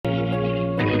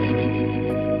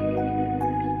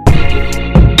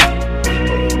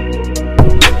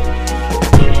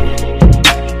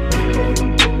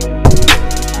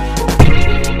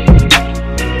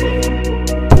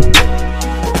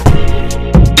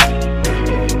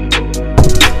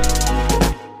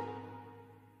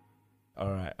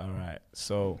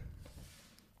So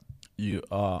you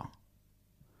are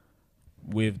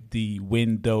with the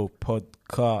Window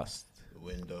Podcast.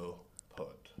 Window Pod.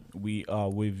 We are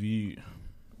with you.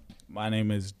 My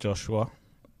name is Joshua,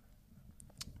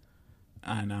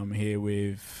 and I'm here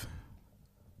with.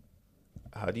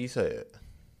 How do you say it?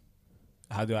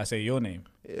 How do I say your name?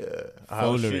 Yeah.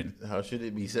 Folerin. How should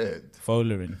it be said?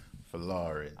 Folerin.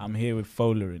 Folarin. I'm here with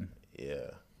Folerin.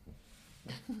 Yeah.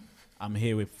 I'm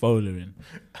here with Folerin.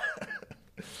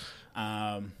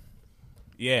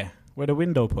 Yeah, we're the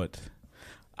Window Pod.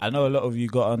 I know a lot of you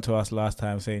got onto us last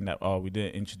time saying that, we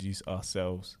didn't introduce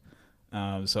ourselves.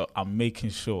 So I'm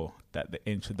making sure that the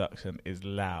introduction is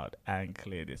loud and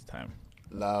clear this time.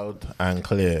 Loud and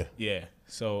clear. Yeah.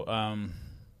 So,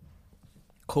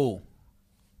 cool.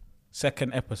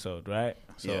 Second episode, right?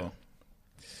 So Yeah.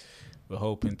 we're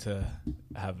hoping to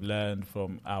have learned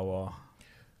from our...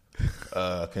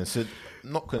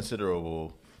 Not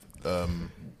considerable...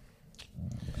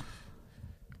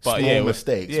 But small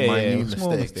mistakes, minute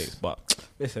small mistakes. mistakes. But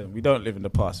listen, we don't live in the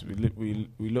past. We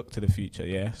look to the future.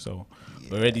 Yeah, so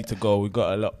we're ready to go. We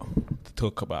got a lot to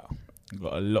talk about.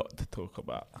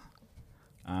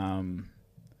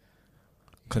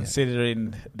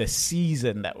 Considering the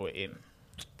season that we're in,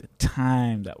 the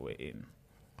time that we're in,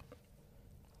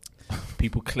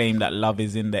 people claim that love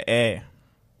is in the air.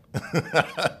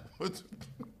 That's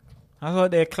what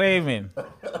they're claiming.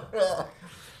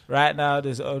 Right now,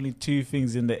 there's only two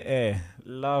things in the air: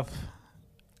 love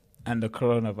and the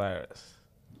coronavirus.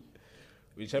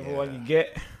 Whichever one you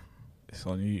get, it's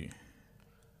on you.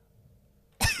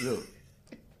 Look.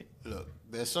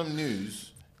 There's some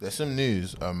news.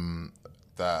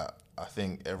 That I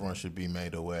think everyone should be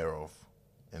made aware of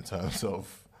in terms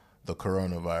of the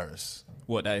coronavirus.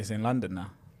 What, that is in London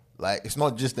now? Like, it's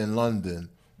not just in London.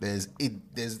 It's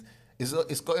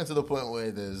gotten to the point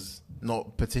where there's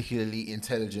not particularly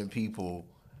intelligent people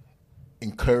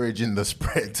encouraging the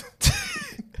spread.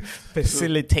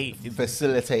 Facilitating the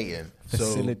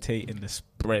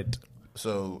spread.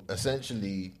 So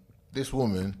essentially, this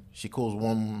woman, she calls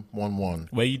 111.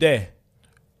 Were you there?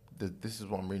 This is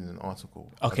what I'm reading in an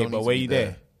article. Okay, but were you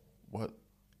there? What?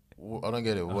 I don't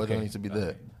get it. Why do I need to be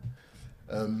there?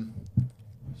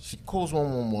 She calls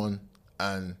 111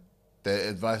 and they're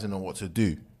advising her what to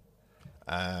do.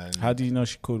 And how do you know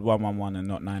she called 111 and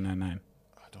not 999?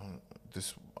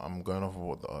 I'm going off of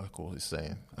what the article is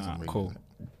saying. Cool.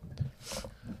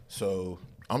 So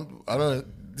I don't know.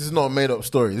 This is not a made up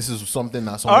story. This is something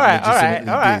that someone legitimately did.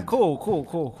 All right.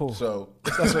 Cool. So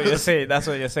that's what you're saying. That's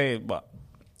what you're saying. But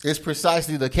it's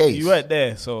precisely the case. You weren't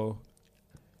there, so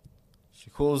she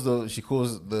calls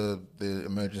the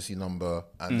emergency number,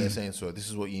 and they're saying, "So this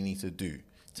is what you need to do: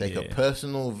 take a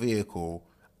personal vehicle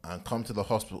and come to the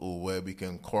hospital where we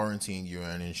can quarantine you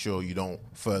and ensure you don't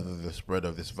further the spread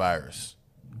of this virus."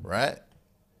 Right?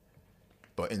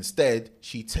 But instead,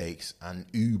 she takes an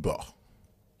Uber.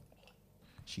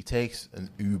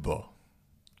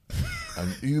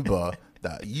 An Uber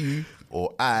that you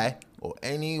or I or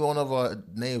any one of our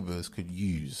neighbors could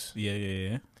use.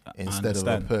 Yeah. Instead of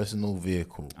a personal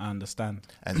vehicle. I understand.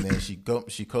 And then she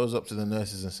goes up to the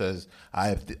nurses and says,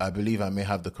 I believe I may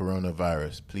have the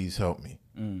coronavirus. Please help me.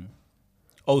 Mm.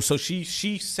 Oh, so she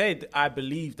said, I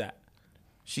believe that.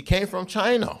 She came from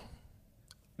China.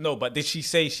 No, but did she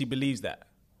say she believes that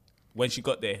when she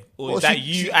got there? Or is that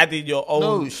you added your own?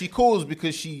 No, she calls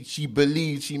because she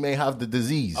believes she may have the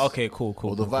disease. Okay, cool.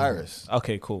 Or the virus.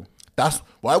 Okay, cool.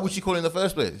 Why would she call in the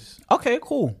first place? Okay,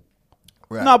 cool.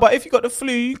 Right. No, but if you got the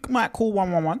flu, you might call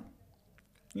 111.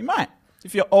 You might.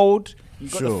 If you're old, you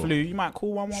got the flu, you might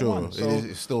call 111. Sure,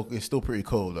 so. It's still pretty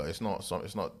cold though. It's not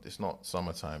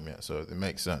summertime yet, so it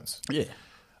makes sense. Yeah.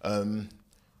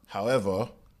 However,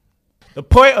 the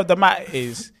point of the matter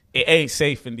is it ain't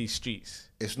safe in these streets.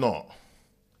 It's not.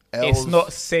 It's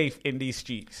not safe in these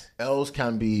streets. L's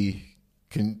can be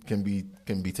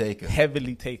taken.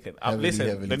 Heavily taken.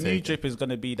 Listen, the new drip is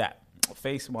going to be that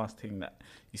face mask thing that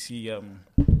you see.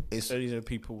 These are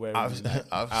people wearing out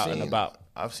and about.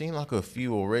 I've seen like a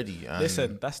few already. And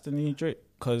listen, that's the new drip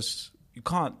because you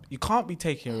can't be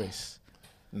taking risks.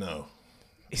 No,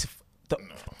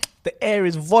 the air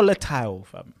is volatile,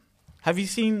 fam. Have you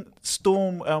seen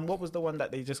Storm? What was the one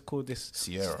that they just called this?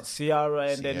 Sierra,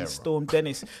 and then Storm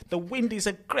Dennis. The wind is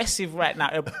aggressive right now.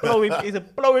 It's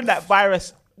blowing that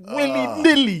virus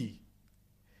willy-nilly.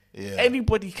 Yeah.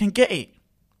 Anybody can get it.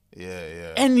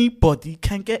 Yeah. Anybody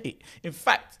can get it. In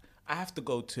fact, I have to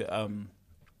go to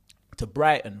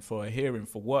Brighton for a hearing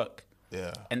for work.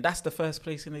 Yeah. And that's the first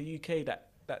place in the UK that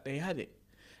they had it.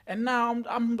 And now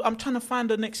I'm trying to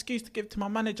find an excuse to give to my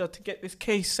manager to get this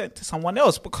case sent to someone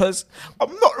else because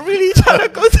I'm not really trying to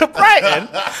go to Brighton.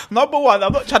 Number one,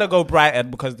 I'm not trying to go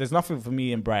Brighton because there's nothing for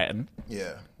me in Brighton.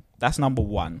 Yeah. That's number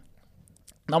one.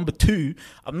 Number two,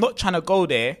 I'm not trying to go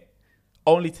there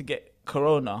only to get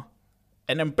corona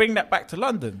and then bring that back to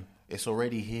London. It's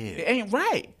already here. It ain't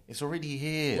right. It's already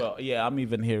here. Well, yeah, I'm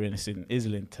even hearing this in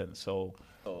Islington. So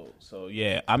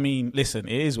yeah. I mean, listen,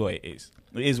 it is what it is.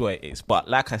 It is what it is. But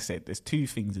like I said, there's two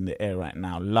things in the air right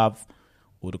now: love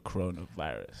or the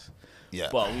coronavirus. Yeah.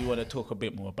 But we want to talk a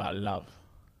bit more about love,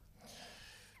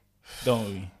 don't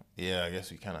we? Yeah, I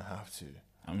guess we kind of have to.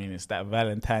 I mean, it's that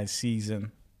Valentine's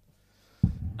season.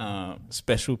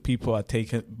 Special people are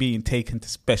being taken to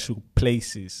special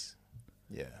places.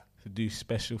 Yeah. To do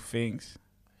special things.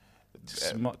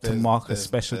 To mark a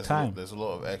special time. There's a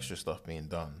lot of extra stuff being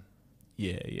done.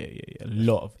 Yeah. A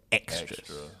lot of extras.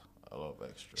 A lot of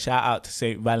extra. Shout out to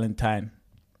Saint Valentine.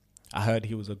 I heard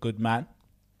he was a good man.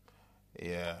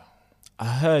 Yeah. I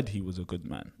heard he was a good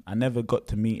man. I never got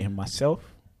to meet him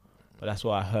myself, but that's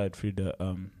what I heard through the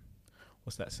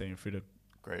what's that saying? Through the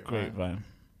grapevine.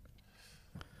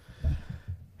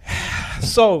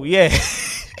 So yeah.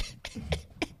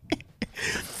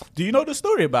 Do you know the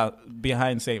story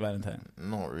behind Saint Valentine?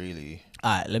 Not really.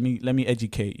 All right, let me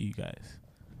educate you guys.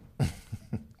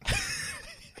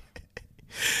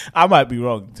 I might be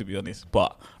wrong, to be honest,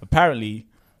 but apparently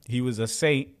he was a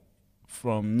saint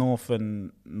from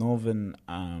northern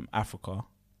Africa.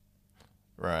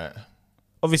 Right.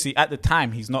 Obviously, at the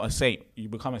time, he's not a saint. You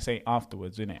become a saint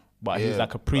afterwards, isn't it? But he's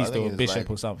like a priest or a bishop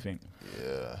or something.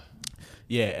 Yeah.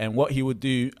 Yeah, and what he would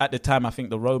do at the time, I think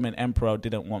the Roman emperor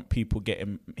didn't want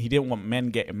men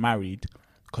getting married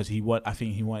because he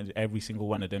wanted every single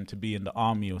one of them to be in the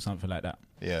army or something like that.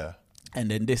 Yeah. And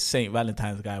then this Saint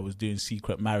Valentine's guy was doing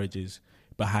secret marriages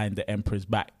behind the emperor's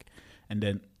back. And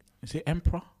then, is it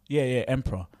emperor? Yeah,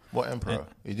 emperor. What emperor?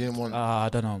 He didn't want... I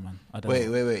don't know, man.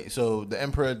 Wait. So the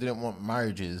emperor didn't want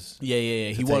marriages? Yeah.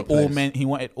 He wanted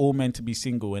all men to be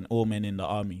single and all men in the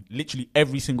army. Literally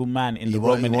every single man in the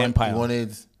Roman Empire. He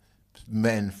wanted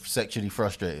men sexually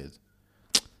frustrated.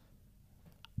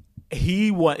 He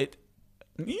wanted...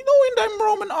 You know, in them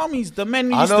Roman armies, the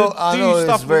men used to do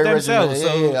stuff with themselves.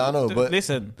 Yeah, I know. But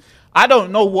listen, I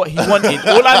don't know what he wanted.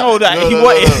 All I know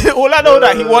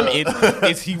that he wanted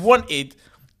is he wanted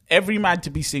every man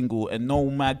to be single and no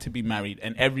man to be married,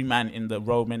 and every man in the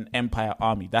Roman Empire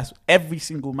army. That's every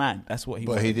single man. That's what he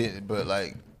wanted. He didn't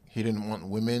want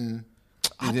women.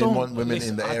 He didn't want women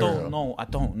in the area. I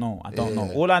don't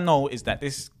know. All I know is that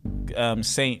this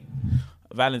Saint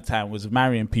Valentine was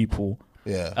marrying people.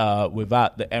 Yeah.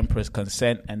 Without the emperor's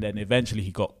consent, and then eventually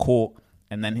he got caught,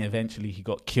 and then eventually he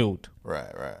got killed.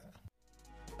 Right.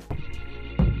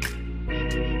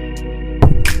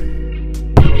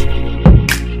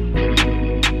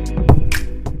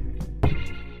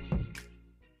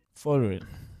 Following.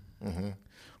 Mm-hmm.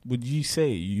 Would you say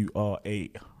you are a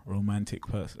romantic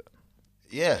person?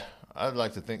 Yeah, I'd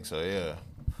like to think so. Yeah,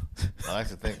 I like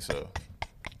to think so.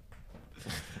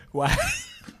 Why?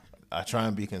 I try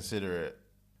and be considerate,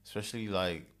 especially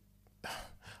like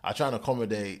I try and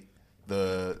accommodate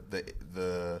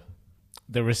the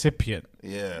recipient.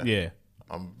 Yeah.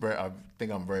 I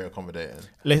think I'm very accommodating.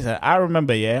 Listen, I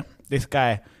remember, this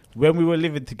guy when we were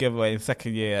living together in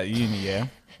second year at uni.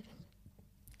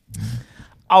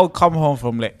 I would come home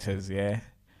from lectures.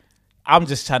 I'm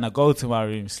just trying to go to my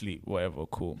room, sleep, whatever,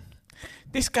 cool.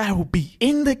 This guy would be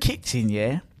in the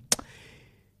kitchen.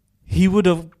 He would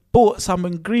have bought some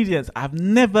ingredients I've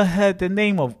never heard the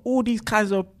name of, all these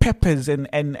kinds of peppers and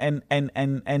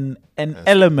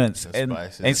elements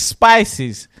and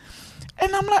spices.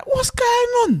 And I'm like, what's going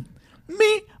on?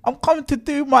 Me, I'm coming to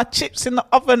do my chips in the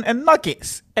oven and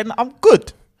nuggets and I'm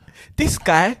good. This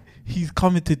guy, he's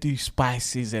coming to do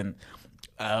spices and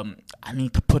I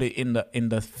need to put it in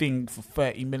the thing for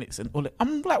 30 minutes and all that.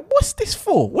 I'm like, what's this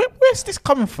for? Where's this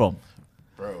coming from?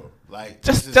 Bro, like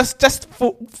just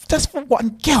for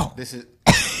one girl. This is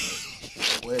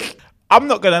wait. I'm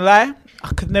not gonna lie, I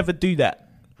could never do that.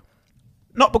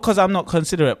 Not because I'm not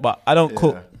considerate, but I don't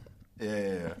cook.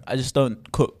 Yeah. I just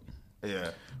don't cook.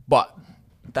 Yeah. But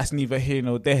that's neither here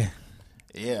nor there.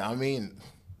 Yeah, I mean,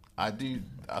 I do.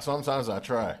 Sometimes I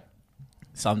try.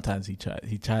 Sometimes he tries.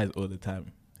 He tries all the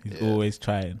time. He's always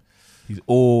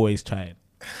trying.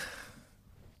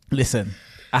 Listen,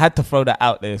 I had to throw that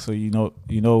out there so you know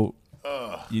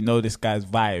this guy's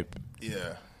vibe.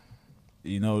 Yeah.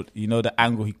 You know the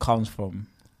angle he comes from.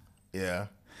 Yeah.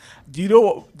 Do you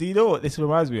know what this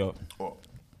reminds me of? What?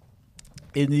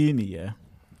 In uni,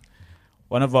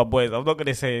 one of our boys, I'm not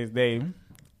gonna say his name,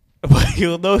 but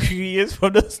You'll know who he is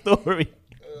from the story.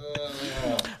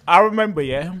 I remember,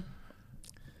 yeah.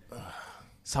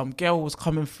 Some girl was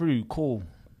coming through, cool.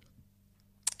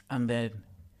 And then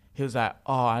he was like,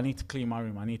 oh, I need to clean my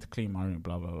room,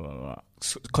 blah, blah, blah, blah.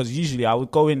 Because usually I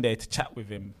would go in there to chat with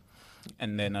him.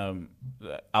 And then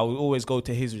I would always go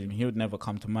to his room. He would never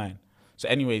come to mine. So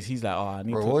anyways, he's like, oh, I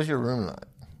need to... What was your room like?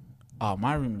 Oh,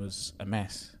 my room was a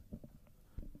mess.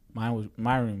 My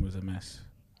room was a mess.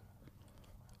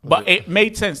 But it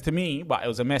made sense to me, but it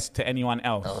was a mess to anyone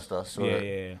else.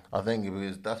 Yeah. I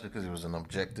think that's because it was an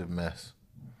objective mess.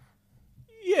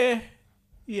 Yeah.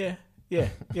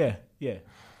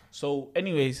 So,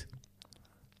 anyways,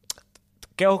 the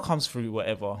girl comes through,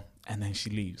 whatever, and then she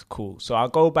leaves. Cool. So I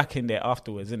go back in there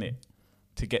afterwards, innit,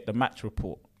 to get the match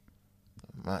report.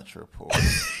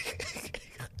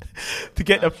 To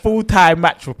get the full-time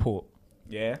match report.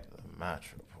 Yeah. The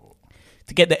match report.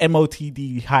 To get the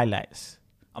MOTD highlights.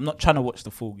 I'm not trying to watch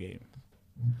the full game.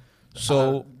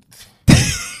 So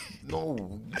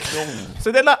no.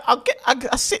 So then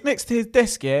I sit next to his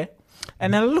desk, yeah,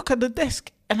 and then I look at the desk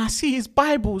and I see his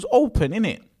Bible's open,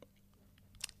 innit?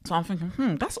 So I'm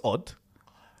thinking, that's odd.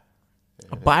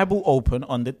 A Bible open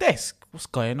on the desk. What's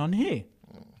going on here?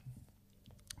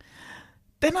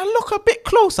 Then I look a bit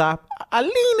closer. I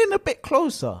lean in a bit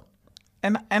closer,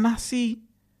 and I see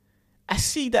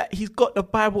that he's got the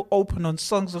Bible open on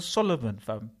Songs of Solomon,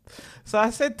 fam. So I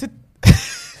said to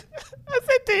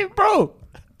him, bro,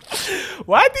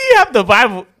 why do you have the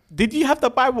Bible? Did you have the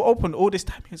Bible open all this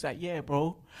time? He was like, yeah,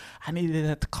 bro. I needed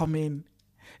her to come in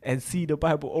and see the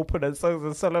Bible open on Songs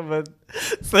of Solomon.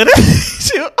 So then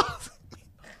she asked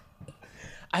me.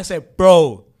 I said,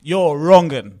 bro, you're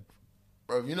wrongin'.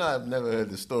 Bro, you know I've never heard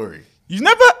the story. You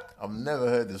never? I've never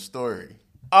heard the story.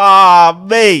 Ah,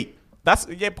 mate. That's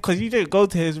because you didn't go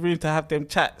to his room to have them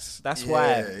chats. That's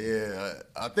why. Yeah.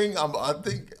 I don't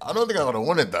think I would have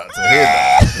wanted that to hear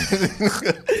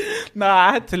that. No,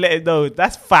 I had to let him know.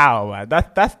 That's foul, man.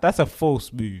 That's a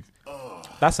false move.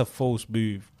 That's a false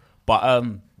move. But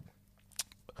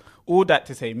all that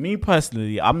to say, me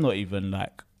personally, I'm not even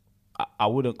like I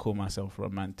wouldn't call myself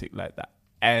romantic like that.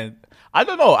 And I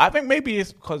don't know. I think maybe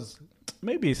it's because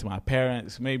it's my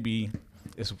parents. Maybe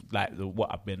it's like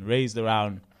what I've been raised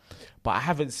around. But I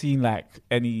haven't seen like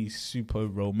any super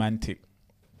romantic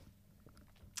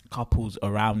couples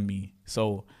around me.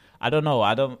 So I don't know.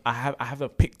 I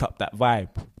haven't picked up that vibe.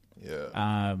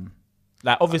 Yeah.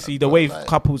 Like obviously the way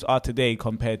couples are today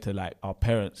compared to like our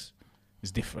parents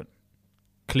is different.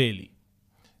 Clearly.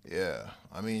 Yeah.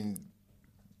 I mean,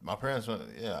 my parents weren't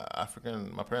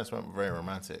very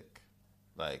romantic.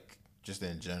 Like just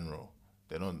in general.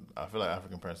 I feel like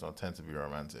African parents don't tend to be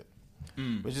romantic.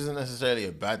 Which isn't necessarily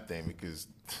a bad thing because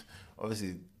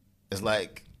obviously it's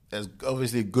like there's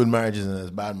obviously good marriages and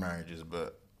there's bad marriages,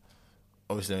 but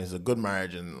obviously it's a good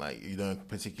marriage and like you don't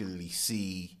particularly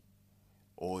see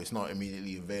or it's not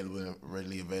immediately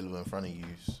readily available in front of you.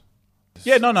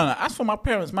 Yeah, no. As for my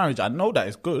parents' marriage, I know that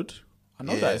it's good.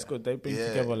 That it's good. They've been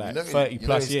together like 30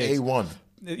 plus years. A1.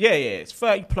 Yeah, it's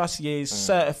 30 plus years,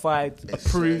 certified,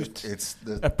 approved,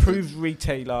 approved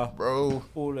retailer, bro.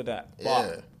 All of that. Yeah.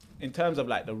 But in terms of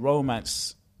like the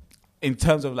romance, in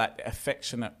terms of like the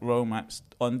affectionate romance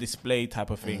on display type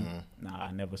of thing, nah,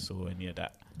 I never saw any of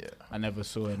that. Yeah. I never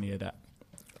saw any of that.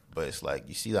 But it's like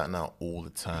you see that now all the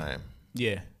time.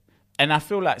 Yeah. And I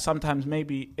feel like sometimes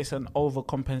maybe it's an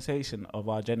overcompensation of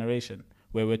our generation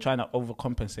where we're trying to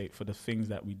overcompensate for the things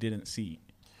that we didn't see.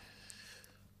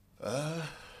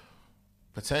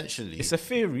 Potentially. It's a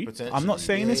theory. I'm not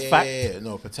saying it's fact. Yeah,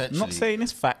 no, potentially. I'm not saying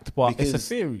it's fact, but it's a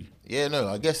theory. Yeah, no,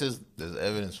 I guess there's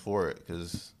evidence for it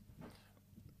because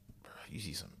you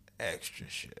see some extra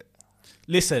shit.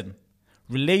 Listen,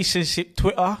 relationship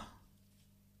Twitter.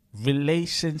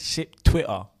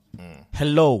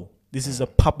 Hello, this is a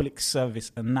public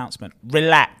service announcement.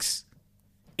 Relax.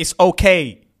 It's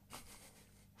okay.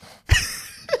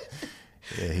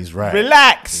 Yeah, he's right.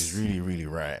 Relax. He's really, really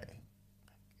right.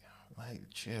 Like,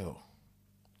 chill.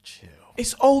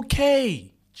 It's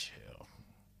okay. Chill.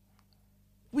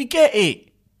 We get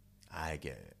it. I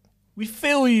get it. We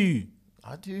feel you.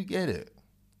 I do get it.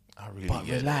 I really but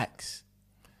get relax.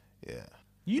 it. Yeah.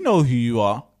 You know who you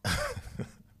are.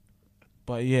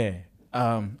 But yeah,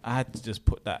 I had to just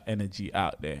put that energy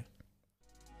out there.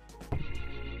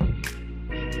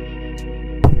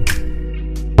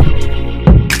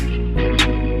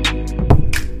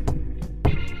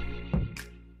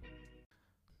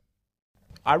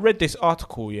 I read this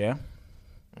article, yeah,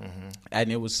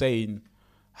 and it was saying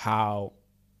how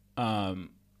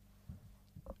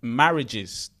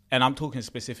marriages, and I'm talking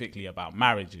specifically about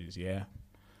marriages, yeah,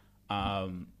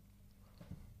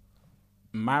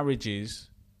 marriages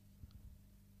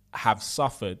have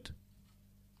suffered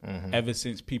ever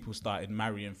since people started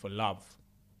marrying for love.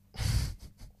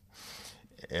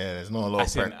 Yeah, there's not a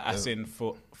lot as in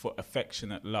for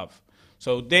affectionate love.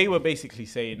 So they were basically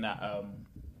saying that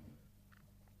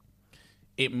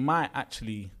it might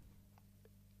actually,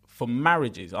 for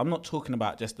marriages, I'm not talking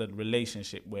about just a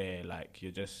relationship where like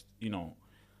you're just, you're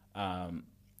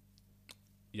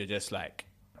just like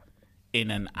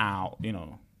in and out,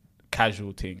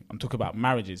 casual thing. I'm talking about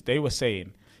marriages. They were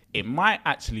saying it might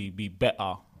actually be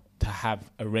better to have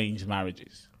arranged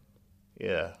marriages.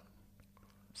 Yeah.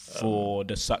 For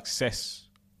the success,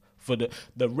 for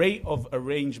the rate of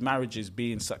arranged marriages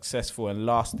being successful and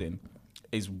lasting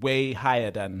is way higher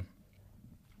than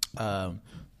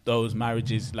those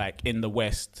marriages like in the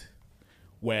West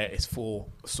where it's for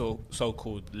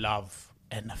so-called love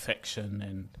and affection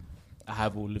and I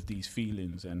have all of these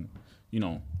feelings and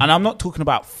and I'm not talking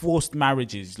about forced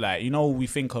marriages like we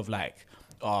think of like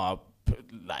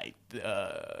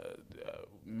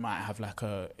might have like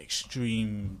a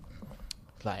extreme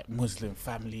like Muslim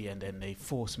family and then they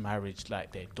force marriage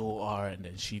like their daughter and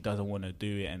then she doesn't want to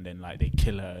do it and then like they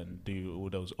kill her and do all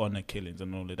those honor killings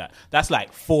and all of that. That's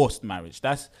like forced marriage.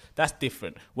 That's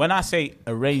different. When I say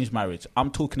arranged marriage, I'm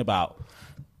talking about,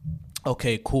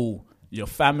 okay, cool. Your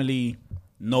family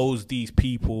knows these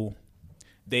people.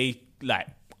 They like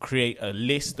create a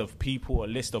list of people, a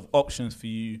list of options for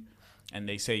you. And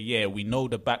they say, yeah, we know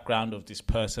the background of this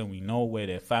person. We know where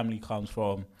their family comes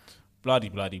from. Blah, de,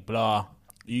 blah, de, blah.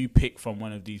 You pick from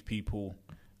one of these people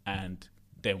and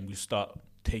then we start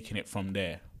taking it from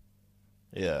there.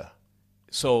 Yeah.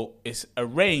 So it's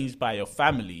arranged by your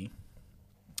family,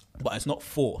 but it's not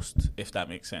forced, if that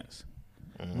makes sense.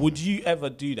 Mm. Would you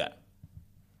ever do that?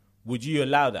 Would you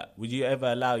allow that? Would you ever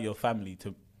allow your family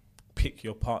to pick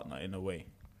your partner in a way?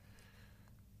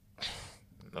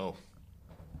 No.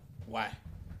 Why?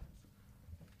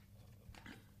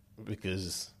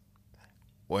 Because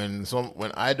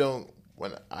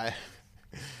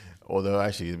although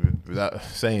actually without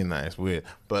saying that it's weird,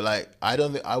 but like I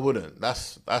don't think I wouldn't.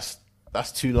 That's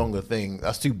too long a thing.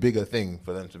 That's too big a thing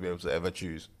for them to be able to ever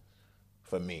choose.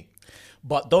 For me.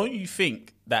 But don't you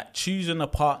think that choosing a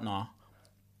partner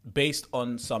based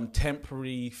on some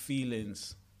temporary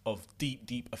feelings of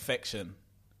deep affection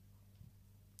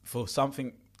for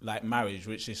something like marriage,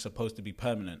 which is supposed to be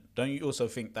permanent, don't you also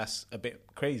think that's a bit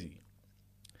crazy?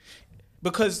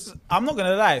 Because I'm not going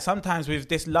to lie, sometimes with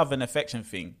this love and affection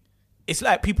thing, it's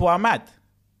like people are mad.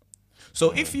 So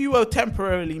if you were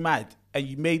temporarily mad and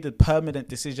you made a permanent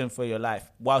decision for your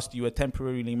life whilst you were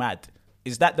temporarily mad,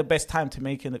 is that the best time to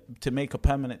make a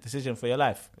permanent decision for your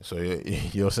life? So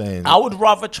you're saying... I would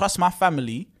rather trust my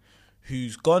family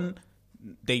who's gone,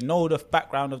 they know the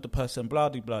background of the person, blah,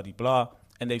 de, blah, de, blah,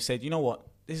 and they've said, you know what,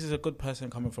 this is a good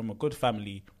person coming from a good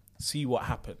family, see what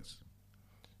happens.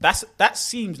 That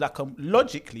seems like a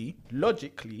logically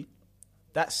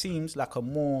that seems like a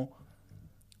more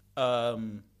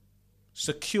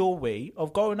secure way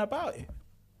of going about it.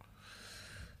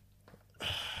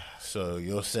 So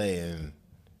you're saying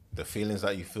the feelings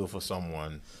that you feel for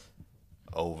someone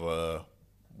over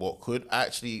what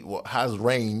has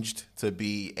ranged to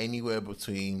be anywhere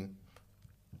between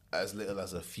as little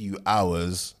as a few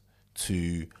hours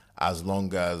to as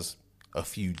long as a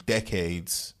few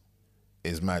decades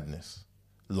is madness,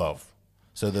 love.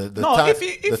 So the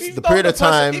period of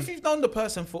time, if you've known the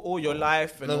person for all your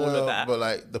life and all of that, but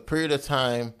like the period of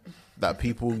time that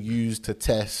people use to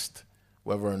test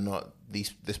whether or not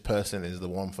this person is the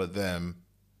one for them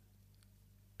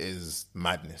is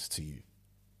madness to you.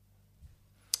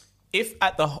 If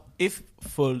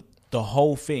for the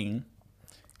whole thing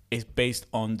is based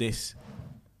on this,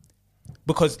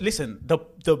 because listen, the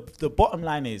bottom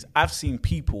line is I've seen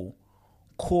people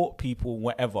court people,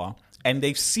 whatever, and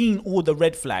they've seen all the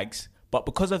red flags, but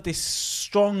because of this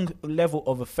strong level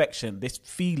of affection, this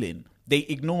feeling, they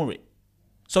ignore it.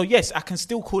 So yes, I can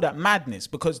still call that madness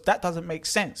because that doesn't make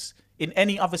sense. In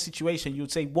any other situation,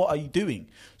 you'd say, what are you doing?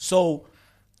 So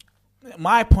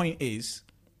my point is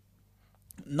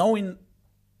knowing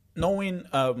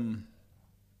the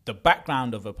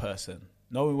background of a person,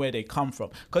 knowing where they come from.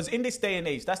 Because in this day and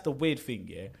age, that's the weird thing,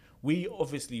 yeah? We're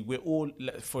all,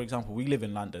 for example, we live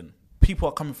in London. People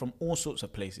are coming from all sorts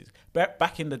of places.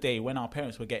 Back in the day when our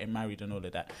parents were getting married and all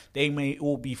of that, they may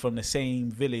all be from the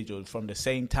same village or from the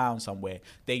same town somewhere.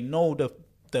 They know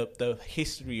the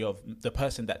history of the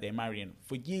person that they're marrying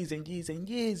for years and years and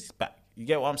years back. You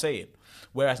get what I'm saying?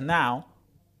 Whereas now,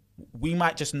 we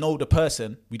might just know the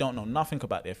person. We don't know nothing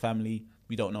about their family.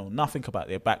 We don't know nothing about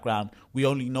their background. We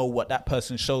only know what that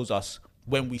person shows us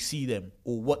when we see them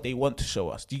or what they want to show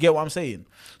us. Do you get what I'm saying?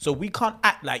 So we can't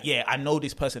act like, yeah, I know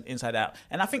this person inside out.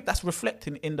 And I think that's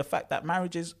reflecting in the fact that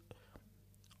marriages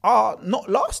are not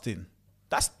lasting.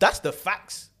 That's the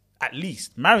facts, at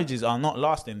least. Marriages are not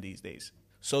lasting these days.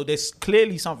 So there's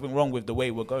clearly something wrong with the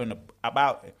way we're going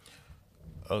about it.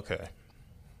 Okay.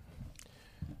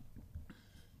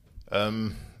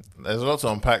 There's a lot to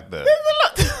unpack there.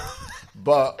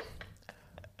 But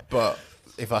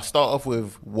if I start off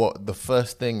with what the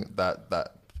first thing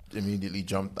that immediately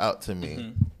jumped out to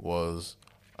me was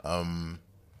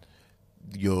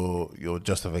your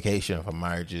justification for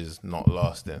marriages not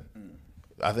lasting.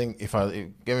 I think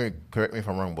correct me if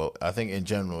I'm wrong, but I think in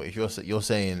general, if you're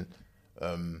saying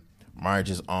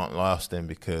marriages aren't lasting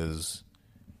because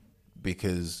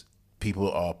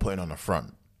people are putting on a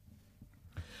front.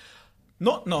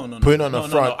 No. Putting on the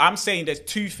front. No. I'm saying there's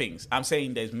two things. I'm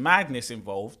saying there's madness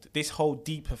involved. This whole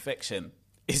deep perfection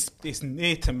is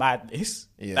near to madness.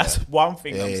 Yeah. That's one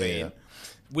thing I'm saying,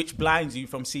 which blinds you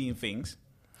from seeing things.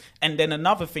 And then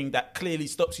another thing that clearly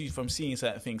stops you from seeing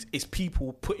certain things is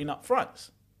people putting up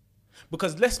fronts.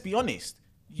 Because let's be honest,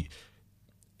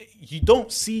 you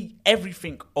don't see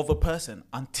everything of a person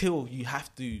until you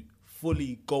have to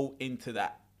fully go into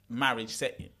that marriage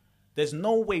setting. There's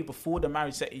no way before the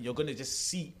marriage setting you're going to just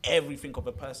see everything of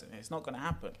a person. It's not going to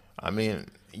happen. I mean,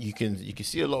 you can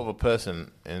see a lot of a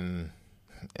person in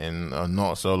a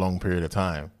not so long period of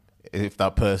time if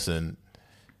that person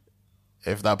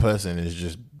is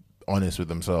just honest with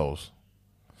themselves.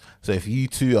 So if you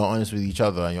two are honest with each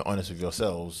other and you're honest with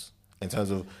yourselves in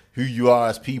terms of who you are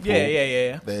as people,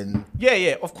 then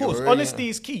of course, honesty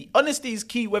is key. Honesty is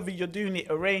key whether you're doing it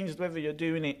arranged, whether you're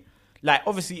doing it. Like,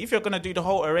 obviously, if you're going to do the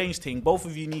whole arranged thing, both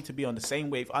of you need to be on the same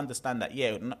wave, understand that,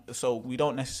 so we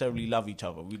don't necessarily love each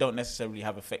other. We don't necessarily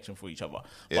have affection for each other,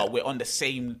 but we're on the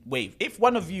same wave. If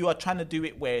one of you are trying to do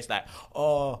it where it's like,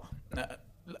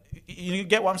 you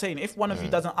get what I'm saying? If one of you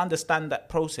doesn't understand that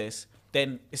process,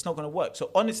 then it's not going to work.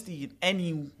 So honesty in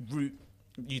any route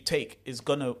you take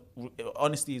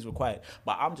honesty is required.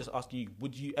 But I'm just asking you,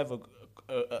 would you ever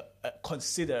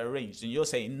consider arranged? And you're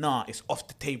saying, nah, it's off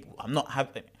the table. I'm not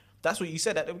having it. That's what you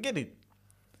said at the beginning.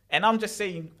 And I'm just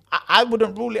saying, I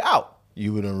wouldn't rule it out.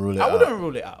 You wouldn't rule it out? I wouldn't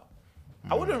rule it out.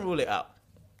 I wouldn't rule it out.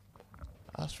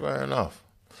 That's fair enough.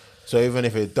 So even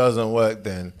if it doesn't work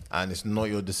then, and it's not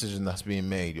your decision that's being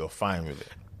made, you're fine with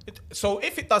it? So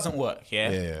if it doesn't work,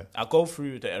 I go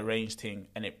through the arranged thing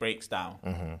and it breaks down.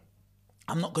 Mm-hmm.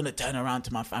 I'm not going to turn around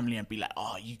to my family and be like,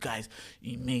 oh, you guys,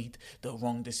 you made the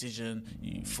wrong decision.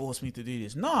 You forced me to do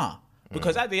this. Nah.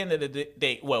 Because at the end of the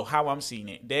day, well, how I'm seeing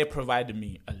it, they're providing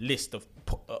me a list of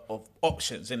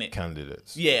options, innit?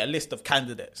 Candidates. Yeah, a list of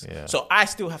candidates. Yeah. So I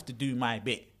still have to do my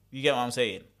bit. You get what I'm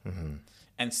saying? Mm-hmm.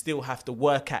 And still have to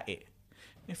work at it.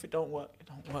 If it don't work, it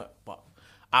don't work. But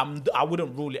I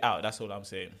wouldn't rule it out. That's all I'm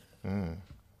saying.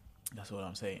 That's what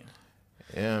I'm saying.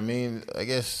 Yeah, I mean, I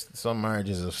guess some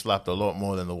marriages have slapped a lot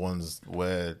more than the ones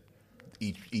where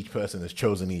each person has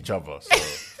chosen each other. So.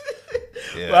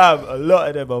 Yeah. Wow, a lot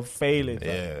of them are failing.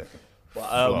 Yeah. But,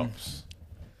 flops.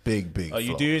 Big Are flops.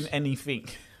 you doing anything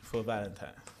for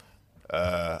Valentine?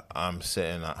 I'm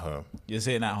sitting at home. You're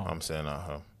sitting at home? I'm sitting at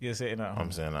home. You're sitting at home?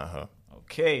 I'm sitting at home.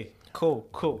 Okay,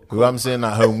 cool. Who I'm sitting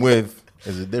at home with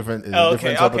is a different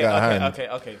topic at hand.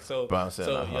 Okay. So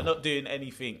you're not doing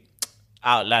anything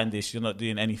outlandish. You're not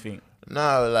doing anything.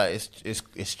 No, like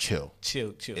it's chill.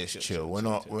 Chill. It's chill. We're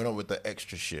not with the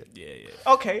extra shit. Yeah.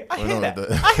 Okay, I hear that.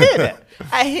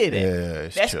 Yeah,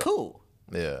 that's chill. Cool.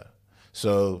 Yeah.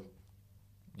 So,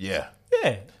 yeah.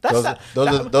 Yeah,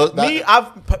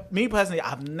 me personally,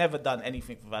 I've never done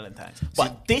anything for Valentine's.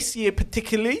 But this year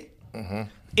particularly,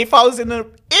 if I was in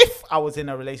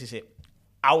a relationship,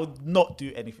 I would not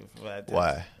do anything for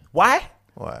Valentine's. Why?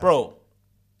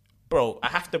 Bro, I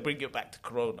have to bring it back to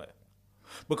Corona.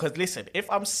 Because listen, if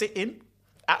I'm sitting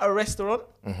at a restaurant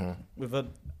with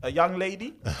a young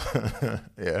lady,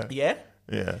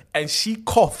 and she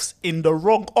coughs in the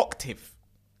wrong octave,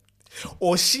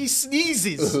 or she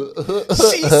sneezes in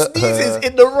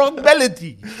the wrong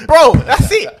melody, bro,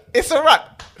 that's it. It's a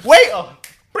wrap. Waiter,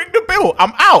 bring the bill.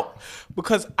 I'm out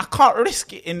because I can't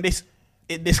risk it in this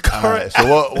current. Right, so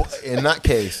what? In that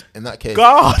case, God. In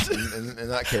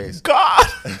that case, God.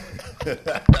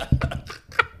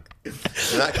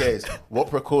 In that case, what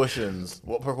precautions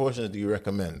do you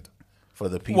recommend for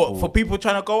the people? What, for people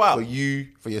trying to go out? For you,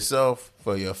 for yourself,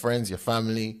 for your friends, your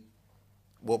family.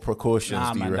 What precautions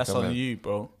do you recommend? That's on you,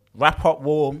 bro. Wrap up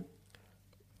warm.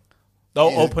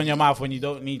 Don't open your mouth when you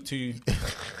don't need to.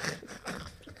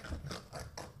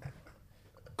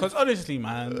 Because honestly,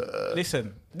 man,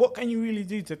 listen. what can you really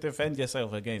do to defend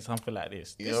yourself against something like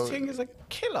this? This thing is a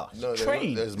killer. No,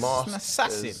 trained. There's masks. It's an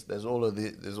assassin. There's all of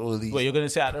these. What, you're gonna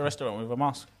sit at the restaurant with a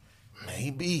mask?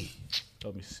 Maybe.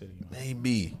 Don't be silly, man.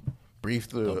 Maybe. Breathe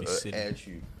through an air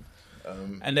tube.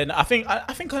 And then I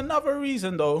think another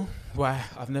reason though why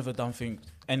I've never done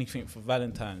anything for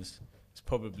Valentine's is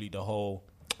probably the whole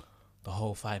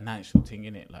financial thing,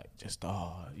 innit? Like just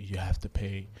you have to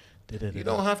pay. You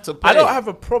don't have to pay. I don't have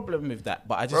a problem with that,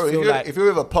 but I just feel like if you're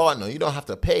with a partner, you don't have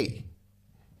to pay.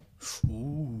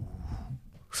 Ooh.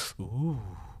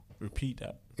 Repeat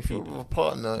that. If you're with a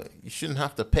partner, you shouldn't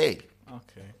have to pay.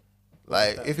 Okay.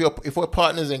 Like if we're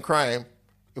partners in crime,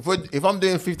 if I'm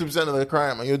doing 50% of the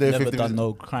crime and you're doing 50%, never done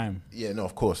no crime. Yeah, no,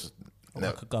 of course. I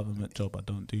work a government job. I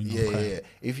don't do no crime. crime. Yeah.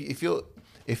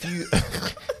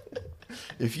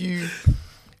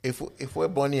 If we're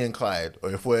Bonnie and Clyde,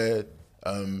 or if we're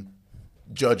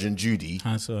Judge and Judy,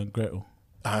 Hansel and Gretel,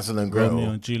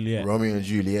 Romeo and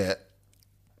Juliet.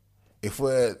 If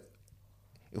we're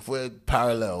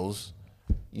parallels,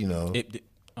 you know.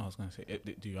 I was gonna say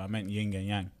do. I meant yin and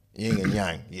yang. Yin and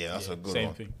yang. Yeah, that's a good same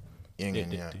one. Thing. Yin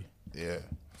and yang. Yeah.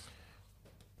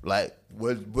 Like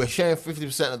we're sharing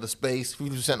 50% of the space,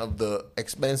 50% of the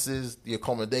expenses, the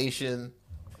accommodation.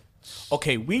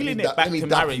 Okay, wheeling it back to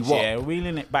marriage,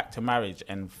 wheeling it back to marriage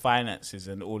and finances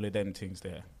and all of them things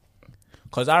there.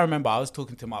 Because I remember I was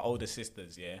talking to my older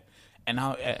sisters,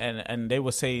 and they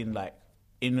were saying like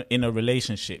in a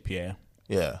relationship, I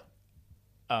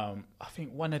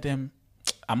think one of them,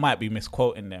 I might be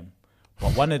misquoting them,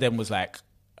 but one of them was like,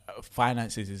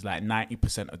 finances is like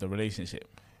 90% of the relationship.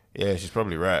 Yeah, she's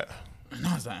probably right. And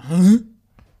I was like, huh?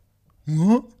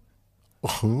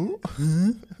 What?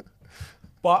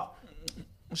 But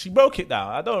she broke it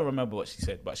down. I don't remember what she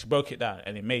said, but she broke it down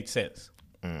and it made sense.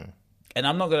 And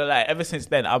I'm not going to lie, ever since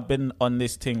then, I've been on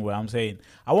this thing where I'm saying,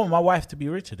 I want my wife to be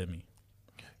richer than me.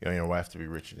 You want your wife to be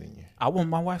richer than you? I want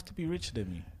my wife to be richer than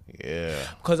me. Yeah.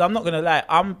 Because I'm not going to lie,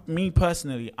 I'm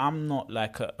not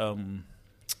like a,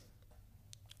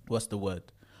 what's the word?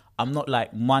 I'm not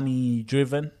like money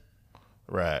driven.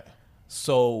 Right.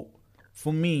 So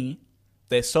for me,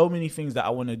 there's so many things that I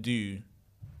want to do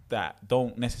that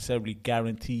don't necessarily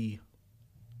guarantee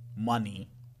money.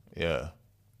 Yeah.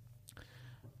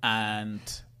 And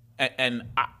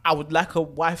I would like a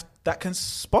wife that can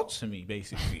sponsor me,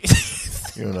 basically.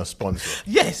 You want a sponsor?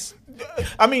 Yes.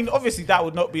 I mean, obviously that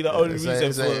would not be the only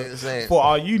reason for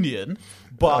our union,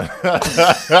 but...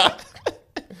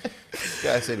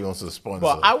 Guy said he wants to sponsor.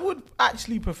 But I would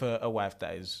actually prefer a wife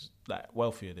that is like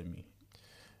wealthier than me.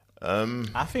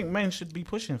 I think men should be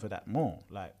pushing for that more.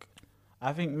 Like,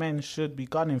 I think men should be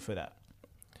gunning for that.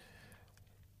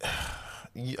 I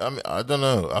mean, I don't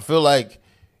know. I feel like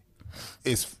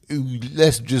let's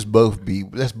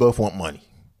both want money.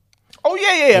 Oh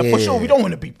yeah, for sure. We don't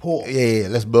want to be poor. Yeah,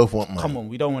 let's both want money. Come on,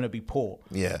 we don't want to be poor.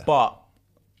 Yeah. But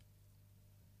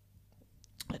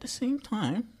at the same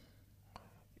time,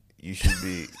 you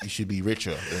should be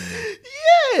richer than me.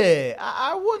 Yeah,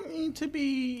 I want you to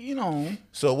be,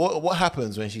 So what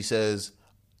happens when you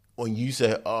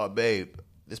say, "Oh, babe,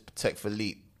 this Patek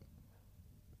Philippe,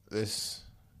 this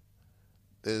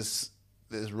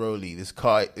Rollie, this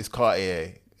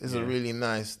Cartier, this is a really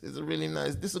nice. This is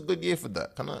a good year for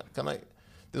that. Can I?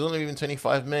 There's only even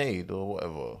 25 made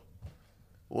or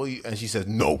whatever. And she says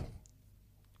no.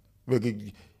 No,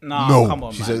 come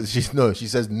on, she man. She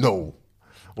says no.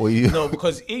 No,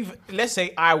 because let's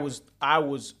say I was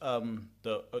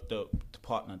the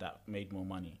partner that made more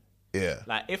money. Yeah.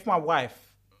 Like if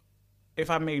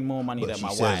I made more money than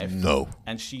my wife, no,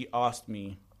 and she asked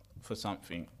me for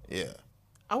something, yeah,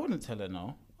 I wouldn't tell her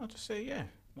no. I'd just say yeah,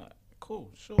 like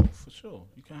cool, sure, for sure,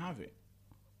 you can have it.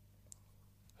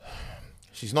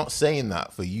 She's not saying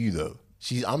that for you though.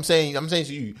 I'm saying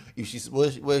to you, if she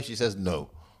says no.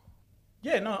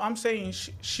 Yeah, no, I'm saying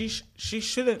she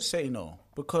shouldn't say no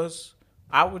because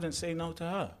I wouldn't say no to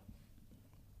her.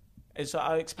 And so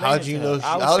I explain. How do you know?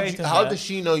 How does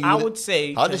she know you? I would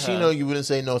say. How does she know you wouldn't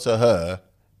say no to her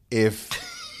if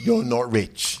you're not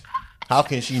rich? How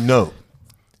can she know?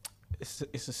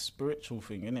 It's a spiritual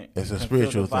thing, isn't it? It's a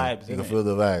spiritual thing. You can feel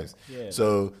the vibes. Yeah.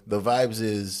 So the vibes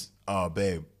is, oh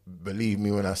babe, believe me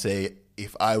when I say,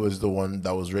 if I was the one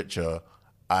that was richer,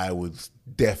 I would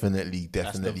definitely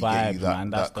That's the vibes, get you that, man.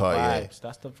 That's that the car. vibes. Yeah.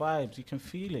 That's the vibes. You can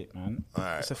feel it, man. All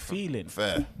right. It's a feeling.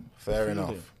 Fair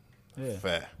enough. Yeah.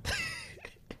 Fair.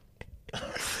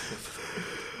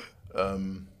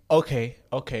 Okay.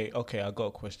 I got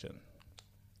a question.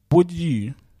 Would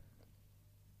you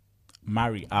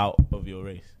marry out of your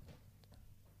race?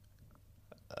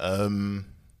 I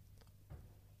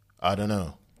don't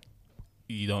know.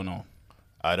 You don't know.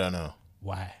 I don't know.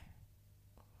 Why?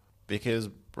 Because,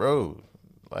 bro,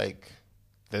 like,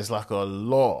 there's like a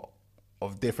lot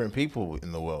of different people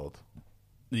in the world.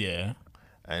 Yeah.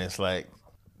 And it's like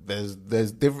there's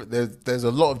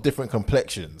a lot of different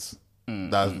complexions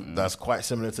that's quite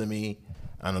similar to me,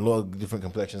 and a lot of different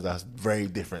complexions that's very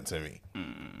different to me.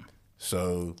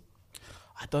 So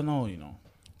I don't know,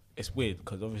 it's weird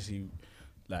because obviously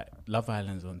like Love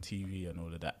Island's on TV and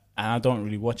all of that, and I don't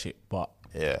really watch it, but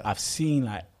yeah, I've seen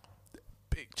like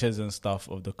pictures and stuff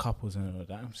of the couples and all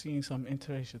that. I'm seeing some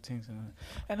interracial things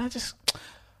and I just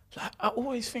like, I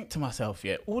always think to myself,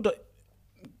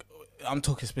 I'm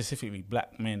talking specifically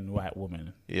black men, white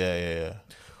women. Yeah.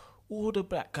 All the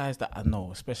black guys that I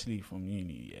know, especially from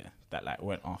uni, that like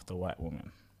went after white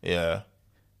women. Yeah.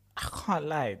 I can't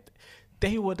lie.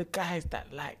 They were the guys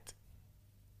that liked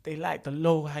the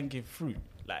low hanging fruit.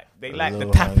 Like they liked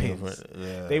the tap-ins.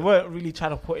 Yeah. They weren't really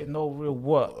trying to put in no real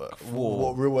work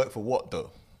for real work for what though?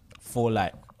 For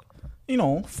like,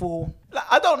 for like,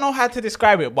 I don't know how to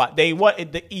describe it, but they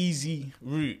wanted the easy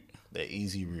route. The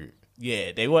easy route.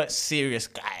 Yeah, they weren't serious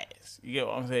guys. You get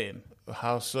what I'm saying?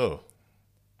 How so?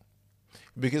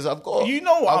 Because I've got... You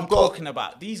know what I'm talking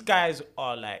about. These guys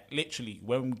are like, literally,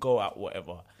 when we go out,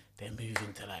 whatever, they're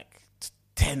moving to like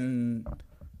 10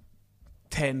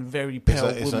 very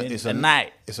pale women a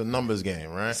night. It's a numbers game,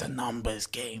 right? It's a numbers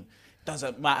game.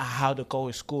 Doesn't matter how the goal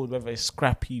is scored, whether it's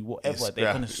scrappy, whatever,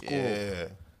 they're going to score. Yeah.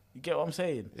 You get what I'm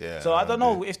saying? Yeah. So I don't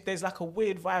know if there's like a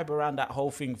weird vibe around that whole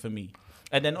thing for me.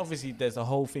 And then obviously there's a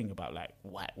whole thing about like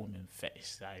white women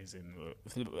fetishizing, I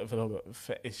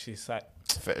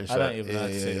don't even know how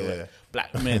to say the word.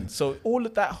 Black men. So all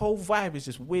of that whole vibe is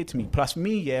just weird to me. Plus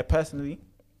me, personally,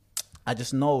 I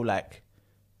just know like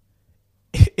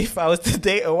if I was to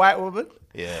date a white woman,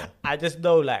 I just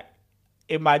know like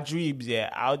in my dreams,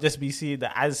 I'll just be seeing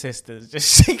the ancestors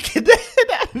just shaking their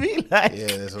head at me like,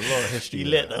 there's a lot of history. You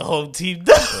let the whole team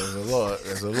down.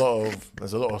 There's a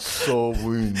lot of sore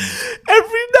wounds.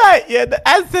 Every night, the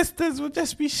ancestors will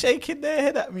just be shaking their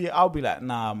head at me. I'll be like,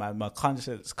 nah, man, my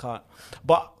conscience can't.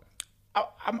 But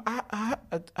I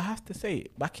have to say,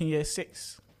 back in year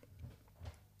 6,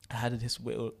 I had this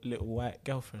little white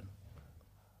girlfriend.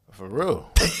 For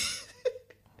real?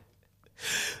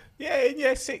 Yeah, in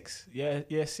year 6.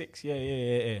 Yeah, 6.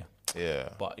 Yeah.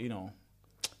 But,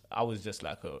 I was just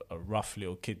like a rough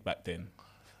little kid back then.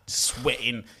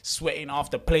 Sweating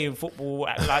after playing football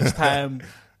at lunchtime.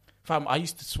 Fam, I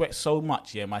used to sweat so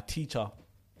much, My teacher,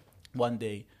 one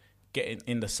day,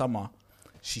 in the summer,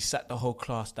 she sat the whole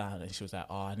class down and she was like,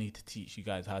 I need to teach you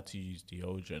guys how to use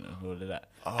deodorant and all of that.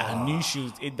 I knew she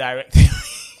was indirecting me.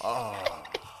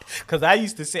 Because I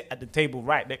used to sit at the table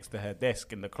right next to her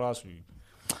desk in the classroom.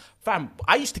 Fam,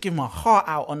 I used to give my heart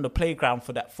out on the playground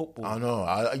for that football. I know.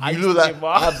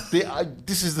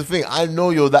 This is the thing. I know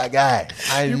you're that guy.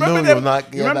 Remember them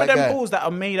balls that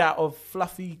are made out of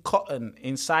fluffy cotton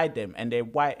inside them, and they're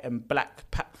white and black,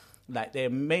 like they're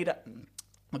made up.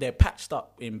 They're patched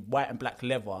up in white and black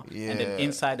leather, and then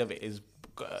inside of it is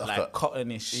like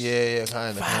cottonish. Yeah,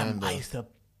 kind of. I used to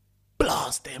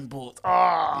blast them balls.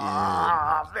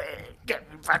 Man,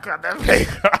 get me back on the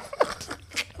playground.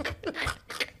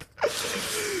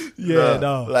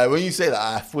 No. Like when you say that,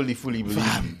 I fully believe you.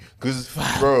 Because,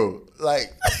 bro,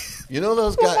 like,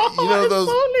 those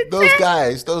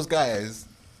guys, those guys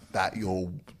that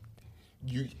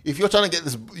if you're trying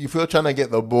to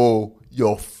get the ball,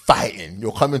 you're fighting.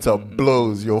 You're coming to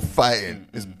blows. You're fighting.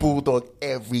 It's bulldog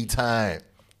every time.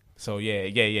 So yeah.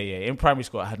 In primary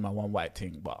school, I had my one white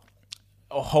thing, but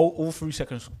all through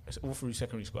secondary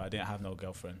school, I didn't have no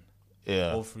girlfriend.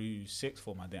 Yeah. All through sixth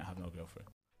form, I didn't have no girlfriend.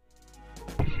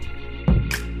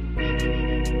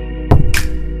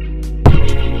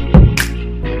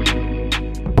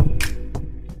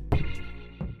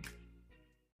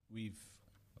 We've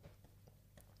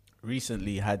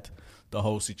recently had the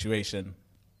whole situation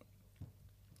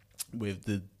with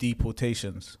the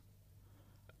deportations,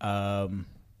 and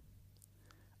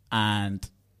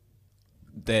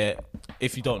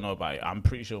if you don't know about it, I'm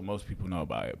pretty sure most people know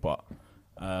about it, but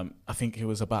I think it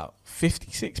was about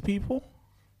 56 people.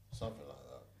 Something like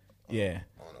that. Yeah,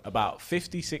 about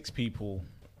 56 people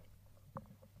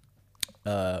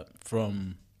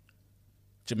from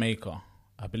Jamaica.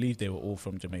 I believe they were all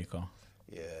from Jamaica.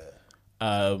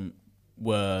 Yeah.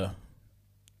 Were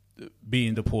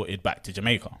being deported back to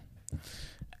Jamaica.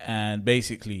 And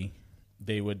basically,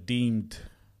 they were deemed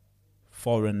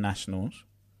foreign nationals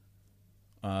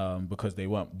because they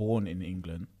weren't born in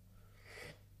England.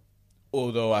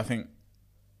 Although I think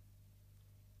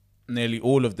nearly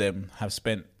all of them have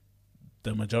spent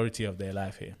the majority of their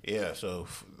life here. Yeah, so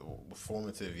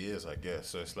formative years, I guess.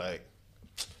 So it's like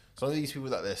some of these people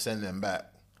that they're sending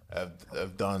back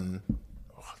have done.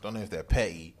 I don't know if they're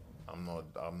petty. I'm not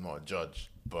a judge,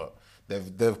 but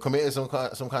they've committed some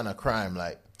kind of crime.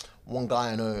 Like one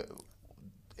guy I know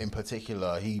in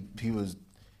particular, he was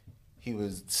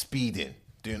speeding,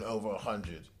 doing over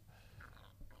 100,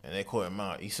 and they caught him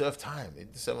out. He served time. He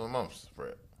did 7 months for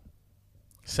it.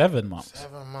 7 months.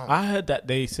 7 months. I heard that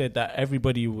they said that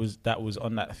everybody that was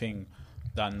on that thing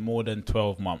done more than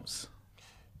 12 months.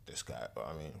 This guy,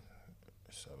 I mean,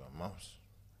 7 months.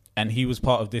 And he was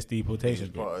part of this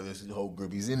deportation group. Part of this whole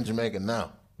group. He's in Jamaica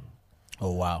now.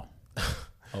 Oh, wow.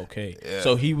 Okay. Yeah.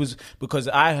 So he was, because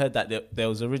I heard that there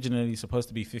was originally supposed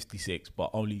to be 56, but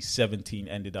only 17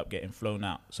 ended up getting flown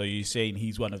out. So you're saying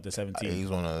he's one of the 17? He's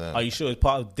one of them. Are you sure it's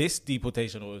part of this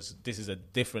deportation, or this is a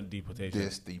different deportation?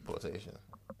 This deportation.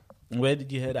 Where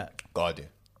did you hear that? Guardian.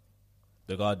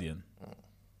 The Guardian.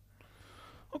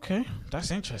 Okay,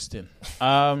 that's interesting.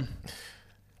 But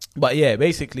yeah,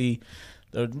 basically,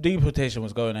 the deportation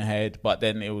was going ahead, but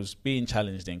then it was being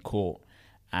challenged in court.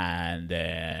 And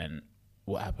then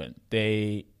what happened?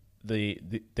 They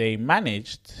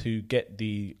managed to get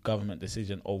the government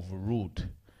decision overruled,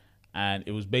 and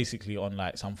it was basically on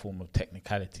like some form of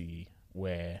technicality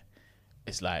where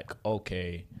it's like,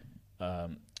 okay,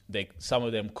 some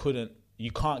of them couldn't.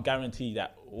 You can't guarantee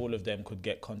that all of them could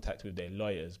get contact with their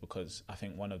lawyers, because I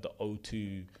think one of the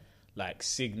O2 like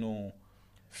signal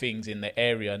things in the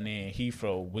area near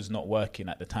Heathrow was not working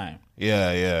at the time.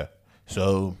 Yeah.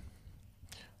 So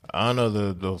I don't know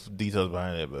the details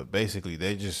behind it, but basically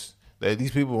these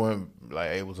people weren't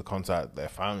like able to contact their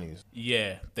families.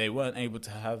 Yeah, they weren't able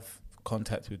to have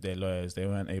contact with their lawyers. They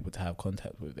weren't able to have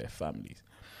contact with their families,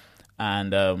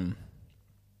 and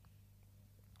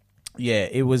yeah,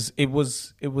 it was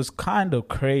kind of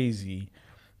crazy,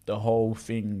 the whole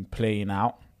thing playing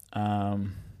out.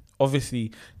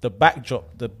 Obviously, the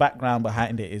background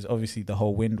behind it is obviously the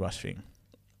whole Windrush thing.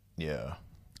 Yeah.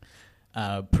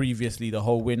 Previously, the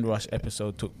whole Windrush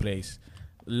episode took place.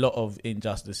 A lot of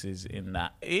injustices in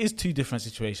that. It is two different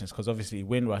situations, because obviously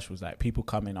Windrush was like people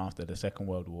coming after the Second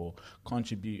World War,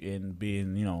 contributing,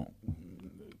 being,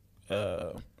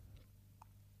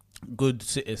 good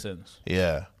citizens.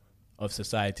 Yeah. Of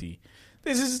society.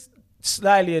 This is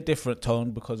slightly a different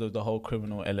tone because of the whole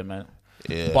criminal element.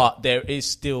 Yeah. But there is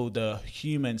still the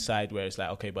human side where it's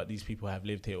like, okay, but these people have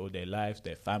lived here all their lives,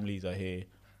 their families are here,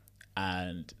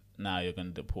 and now you're going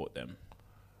to deport them.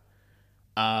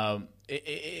 I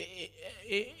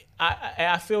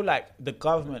feel like the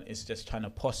government is just trying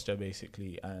to posture,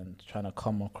 basically, and trying to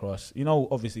come across,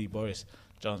 obviously Boris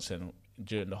Johnson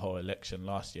during the whole election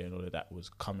last year and all of that was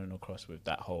coming across with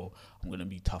that whole I'm going to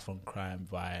be tough on crime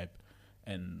vibe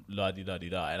and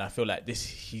la-di-da-di-da. And I feel like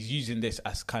he's using this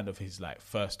as kind of his like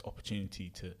first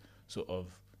opportunity to sort of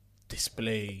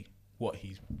display what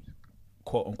he's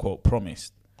quote unquote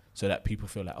promised, so that people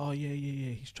feel like, oh yeah,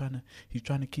 he's trying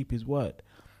to keep his word.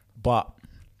 But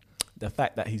the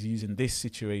fact that he's using this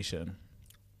situation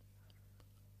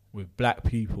with black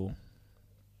people,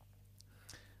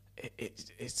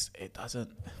 it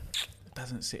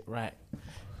doesn't sit right.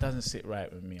 It doesn't sit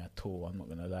right with me at all. I'm not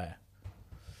gonna lie.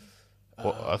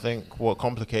 Well, I think what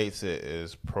complicates it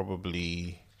is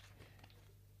probably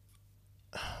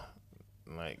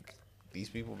like these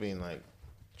people being like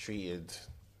treated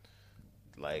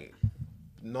like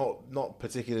not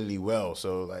particularly well.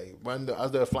 So like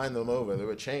as they were flying them over, they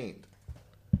were chained.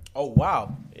 Oh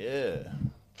wow! Yeah,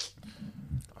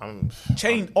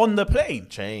 chained on the plane.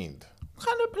 Chained. What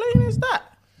kind of plane is that?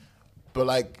 But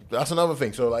like that's another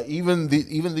thing. So like even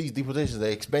these deportations,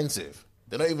 they're expensive.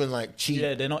 They're not even like cheap.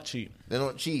 Yeah, they're not cheap. They're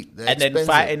expensive. Then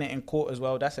fighting it in court as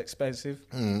well, that's expensive.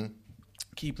 Mm-hmm.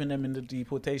 Keeping them in the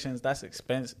deportations, that's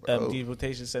expensive.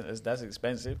 Deportation centers, that's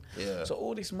expensive. Yeah. So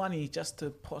all this money just to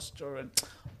posture, and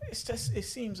it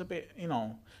seems a bit,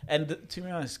 And to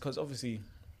be honest, because obviously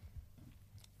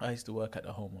I used to work at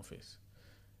the Home Office,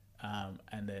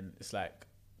 and then it's like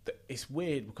it's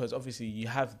weird because obviously you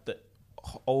have the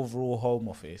overall Home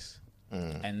Office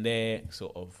and their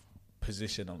sort of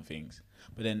position on things,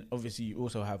 but then obviously you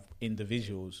also have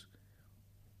individuals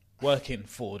working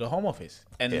for the Home Office,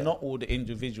 and not all the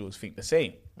individuals think the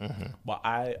same. Mm-hmm. But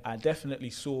I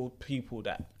definitely saw people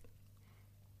that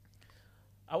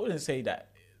I wouldn't say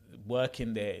that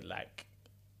working there like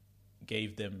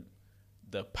gave them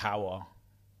the power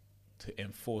to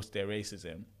enforce their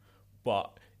racism,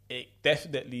 but it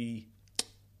definitely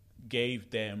gave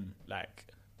them like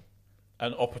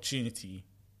an opportunity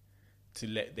to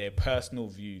let their personal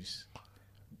views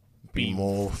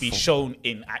be shown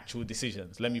in actual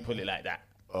decisions. Let me put it like that.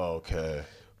 Okay.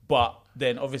 But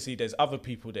then obviously there's other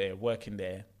people there working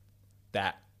there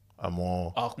that are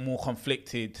more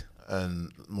conflicted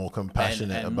and more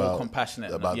compassionate about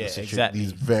the situation, exactly.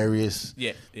 These various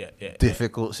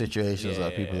difficult situations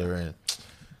that people are in.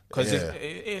 Because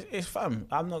it's fun.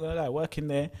 I'm not gonna lie. Working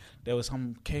there were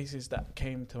some cases that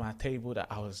came to my table that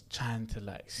I was trying to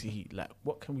see,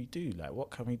 what can we do? What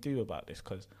can we do about this?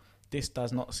 Because this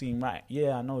does not seem right.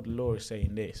 Yeah, I know the law is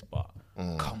saying this, but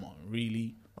come on,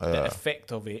 really? The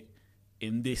effect of it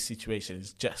in this situation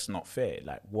is just not fair.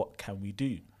 What can we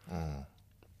do?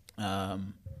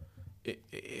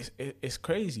 It's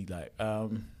crazy.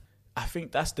 I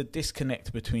think that's the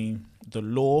disconnect between the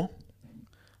law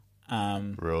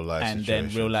real life and situations. then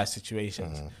real life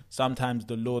situations. Sometimes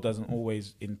the law doesn't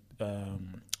always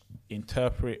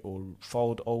interpret or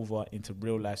fold over into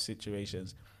real life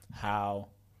situations how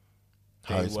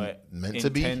they were meant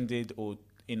intended to be, or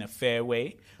in a fair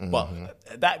way. But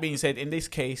that being said, in this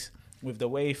case, with the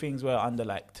way things were under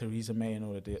Theresa May and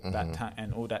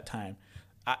all that time,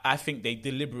 I think they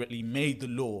deliberately made the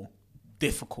law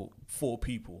difficult for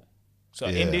people. So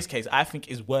in this case, I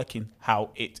think it's working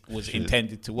how it was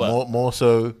intended to work. More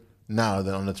so now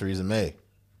than under Theresa May.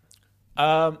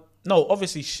 No,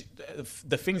 obviously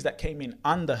the things that came in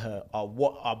under her are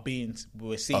what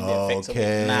we're seeing the effects of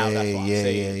it now. That's what I'm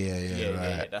saying.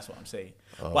 Yeah, that's what I'm saying.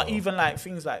 But even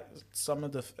things like some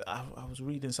of I was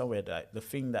reading somewhere that the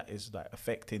thing that is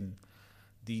affecting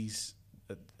these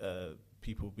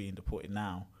people being deported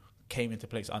now came into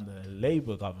place under the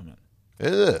Labour government.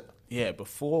 Is it? Yeah,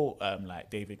 before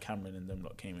David Cameron and them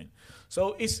lot came in.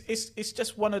 So it's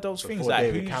just one of those things.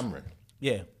 David Cameron.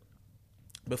 Yeah.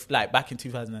 Back in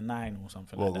 2009 or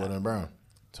something like that. Gordon Brown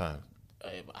time.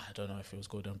 I don't know if it was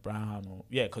Gordon Brown or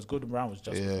because Gordon Brown was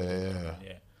just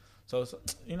yeah. So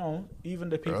even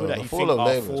the people that you think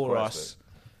are for us,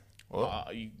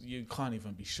 you can't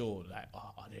even be sure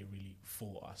are they really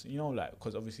for us?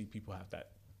 Because obviously people have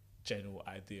that general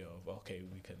idea of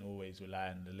we can always rely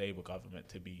on the Labour government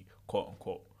to be quote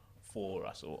unquote for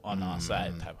us or on our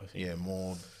side type of thing. Yeah,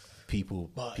 more people.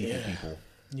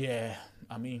 Yeah,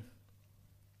 I mean,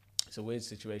 it's a weird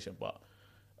situation, but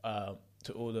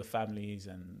to all the families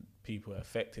and people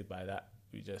affected by that,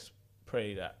 we just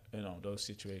pray that those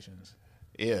situations.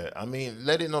 Yeah, I mean,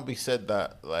 let it not be said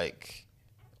that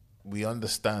we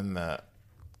understand that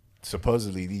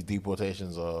supposedly these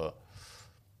deportations are,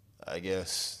 I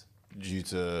guess, due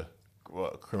to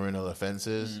criminal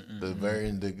offences. The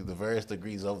various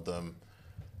degrees of them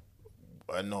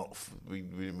are not. We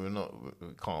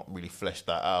can't really flesh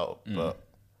that out, but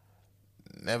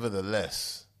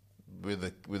nevertheless, with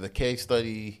a case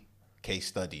study,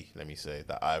 let me say,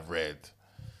 that I've read,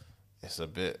 it's a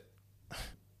bit.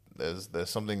 There's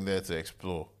something there to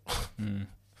explore.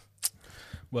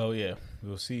 Well, yeah,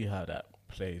 we'll see how that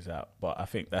plays out, but I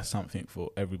think that's something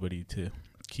for everybody to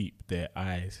keep their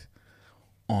eyes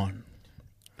on.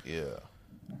 Yeah.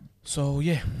 So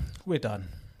yeah, we're done.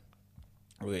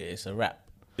 It's a wrap.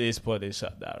 This pod is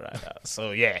shut down right now.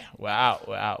 So yeah, we're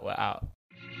out.